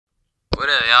What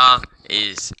up, y'all?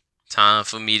 It's time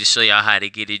for me to show y'all how to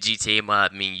get a GTA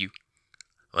mod menu.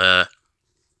 I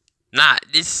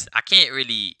can't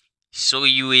really show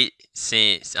you it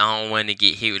since I don't want to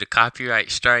get hit with a copyright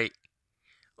strike,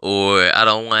 or I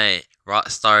don't want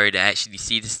Rockstar to actually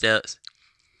see the steps.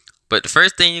 But the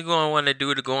first thing you're going to want to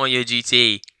do to go on your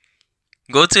GTA,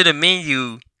 go to the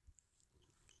menu,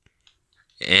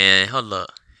 and hold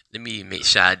up, let me make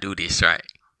sure I do this right.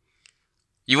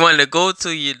 You want to go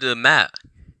to the map.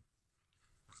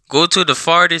 Go to the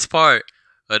farthest part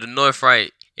of the north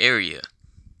right area.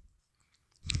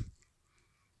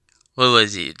 What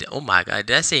was it? Oh my god,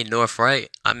 did I say north right?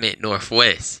 I meant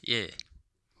northwest. Yeah.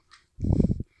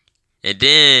 And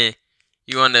then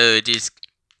you want to just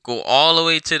go all the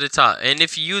way to the top. And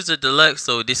if you use a deluxe,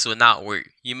 so this will not work.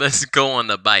 You must go on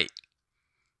the bike.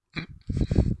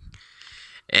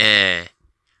 And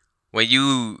when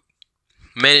you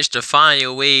manage to find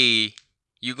your way,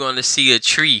 you're going to see a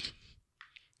tree.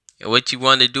 And what you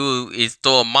want to do is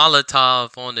throw a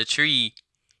Molotov on the tree,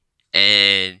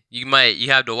 and you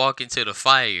have to walk into the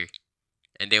fire.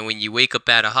 And then when you wake up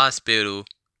at a hospital,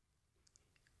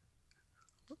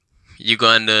 you're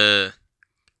gonna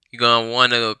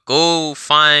want to go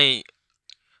find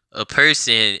a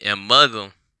person and mug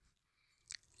them,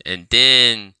 and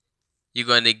then you're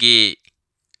gonna get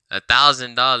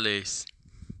 $1,000.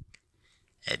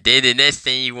 And then the next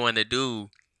thing you want to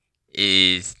do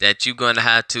is that you're gonna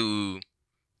have to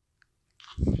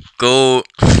go.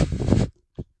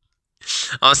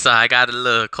 I'm sorry, I got a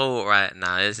little cold right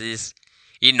now. It's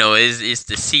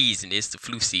the season. It's the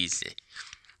flu season.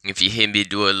 If you hear me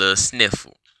do a little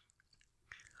sniffle,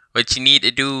 what you need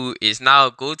to do is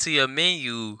now go to your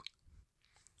menu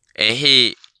and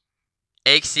hit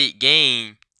exit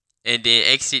game, and then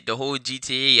exit the whole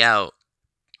GTA out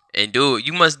and do it.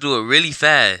 You must do it really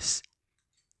fast.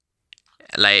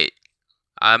 Like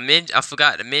I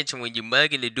forgot to mention, when you're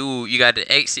mugging the dude, you got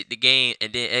to exit the game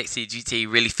and then exit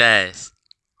GTA really fast.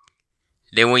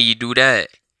 Then when you do that,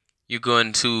 you're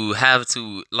going to have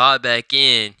to log back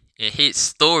in and hit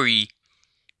story,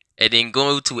 and then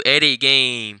go to edit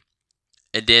game,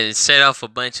 and then set off a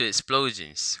bunch of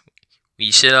explosions. When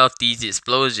you set off these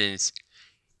explosions,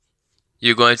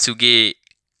 you're going to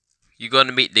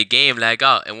make the game lag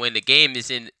out. And when the game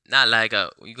is not lag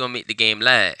out, you're going to make the game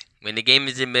lag. When the game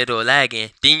is in the middle of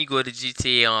lagging, then you go to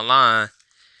GTA Online,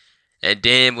 and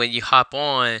then when you hop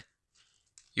on,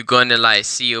 you're going to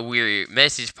see a weird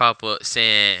message pop up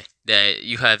saying that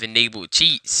you have enabled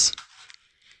cheats.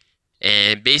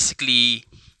 And basically,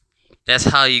 that's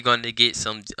how you're going to get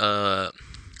some a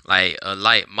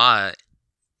light mod.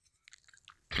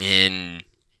 And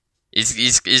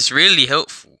it's really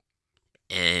helpful.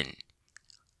 And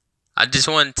I just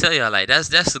want to tell y'all,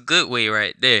 that's a good way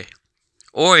right there.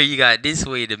 Or you got this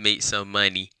way to make some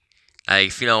money.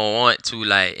 If you don't want to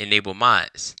enable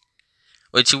mods,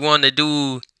 what you want to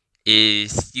do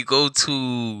is you go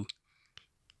to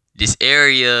this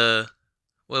area.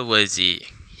 What was it?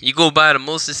 You go buy the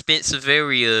most expensive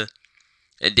area,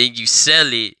 and then you sell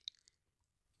it.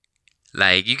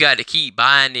 You got to keep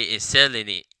buying it and selling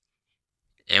it.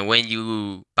 And when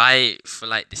you buy it for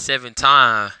the 7th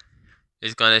time,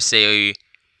 it's gonna say,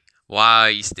 why are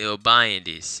you still buying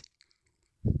this?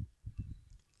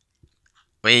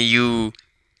 When you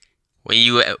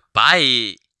buy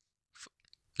it,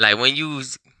 when you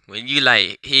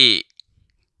hit,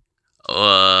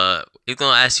 it's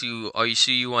gonna ask you, are you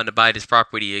sure you want to buy this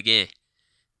property again?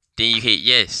 Then you hit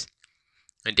yes,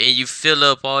 and then you fill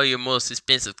up all your most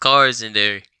expensive cars in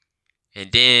there,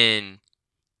 and then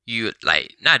you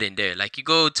not in there, you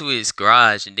go to his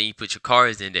garage, and then you put your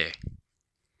cars in there.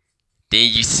 Then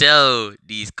you sell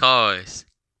these cars,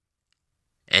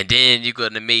 and then you're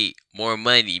gonna make more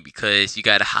money because you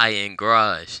got a high-end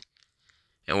garage.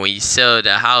 And when you sell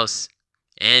the house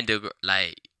and the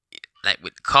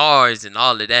with cars and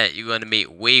all of that, you're gonna make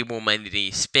way more money than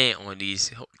you spent on these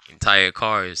entire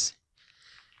cars.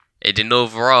 And then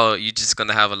overall, you're just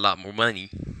gonna have a lot more money.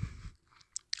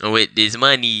 And with this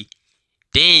money,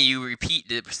 then you repeat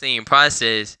the same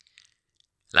process.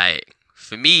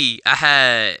 For me, I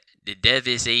had the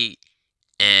Davis 8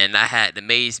 and I had the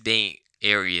Maze Bank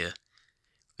area,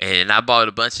 and I bought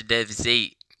a bunch of Davis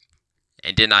 8,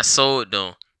 and then I sold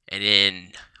them. And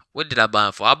then what did I buy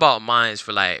them for? I bought mine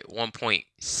for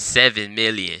 1.7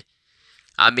 million.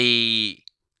 I made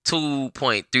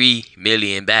 2.3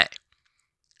 million back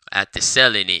after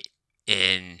selling it,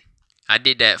 and I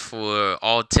did that for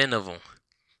all 10 of them,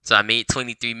 so I made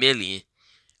 23 million.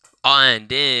 And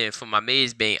then for my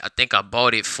Maze Bank, I think I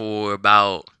bought it for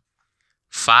about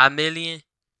 5 million,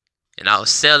 and I was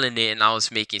selling it and I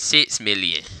was making 6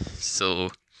 million.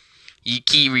 So you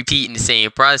keep repeating the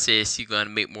same process, you're gonna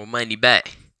make more money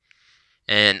back.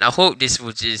 And I hope this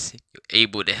was just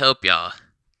able to help y'all.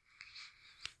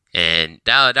 And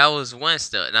that was one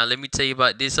step. Now let me tell you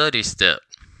about this other step.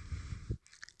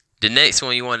 The next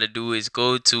one you want to do is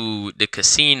go to the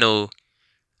casino.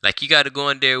 Like, you got to go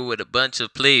in there with a bunch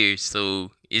of players.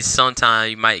 So it's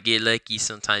sometimes you might get lucky,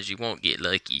 sometimes you won't get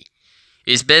lucky.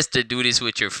 It's best to do this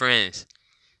with your friends.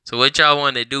 So what y'all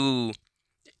want to do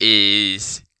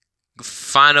is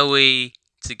find a way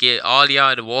to get all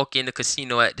y'all to walk in the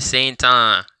casino at the same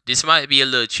time. This might be a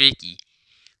little tricky.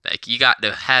 Like, you got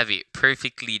to have it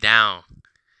perfectly down.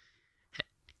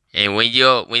 And when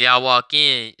y'all walk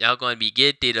in, y'all gonna be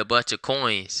gifted a bunch of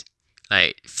coins,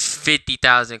 like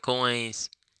 50,000 coins,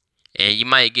 and you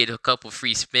might get a couple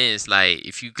free spins. Like,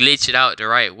 if you glitch it out the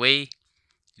right way,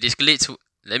 this glitch.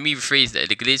 Let me rephrase that.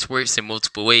 The glitch works in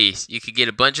multiple ways. You could get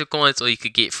a bunch of coins, or you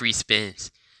could get free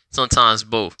spins. Sometimes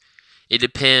both. It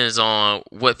depends on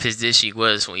what position you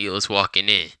was when you was walking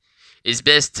in. It's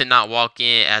best to not walk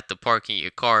in after parking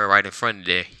your car right in front of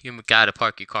there. You gotta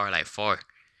park your car like far.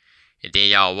 And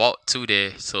then y'all walk to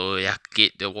there so y'all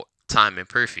get the timing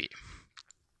perfect.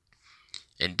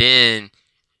 And then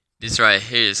this right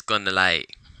here is gonna,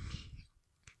 like,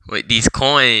 with these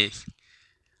coins.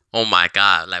 Oh my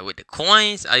god! Like, with the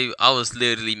coins, I was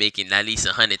literally making at least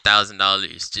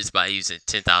 $100,000 just by using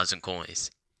 10,000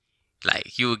 coins.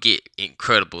 Like, you will get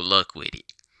incredible luck with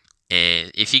it.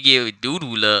 And if you get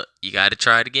doodoo luck, you gotta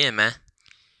try it again, man.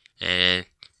 And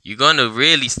you're gonna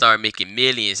really start making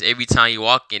millions every time you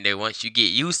walk in there. Once you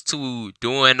get used to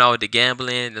doing all the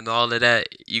gambling and all of that,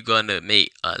 you're gonna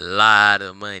make a lot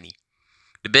of money.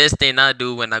 The best thing I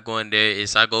do when I go in there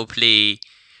is I go play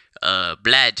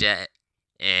blackjack,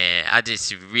 and I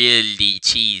just really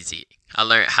cheese it. I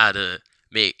learned how to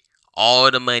make all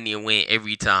the money and win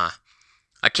every time.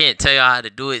 I can't tell y'all how to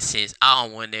do it since I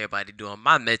don't want everybody doing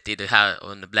my method of how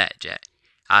on the blackjack.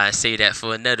 I'll say that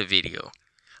for another video.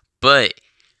 But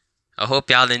I hope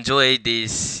y'all enjoyed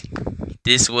this.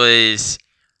 This was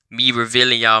me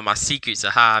revealing y'all my secrets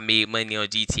of how I made money on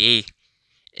GTA.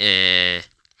 And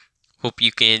hope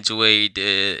you can enjoy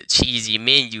the cheesy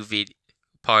menu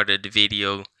part of the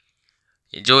video.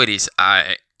 Enjoy this.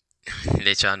 Alright.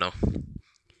 Let y'all know.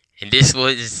 And this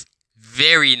was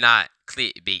very not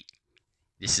clickbait.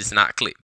 This is not clickbait.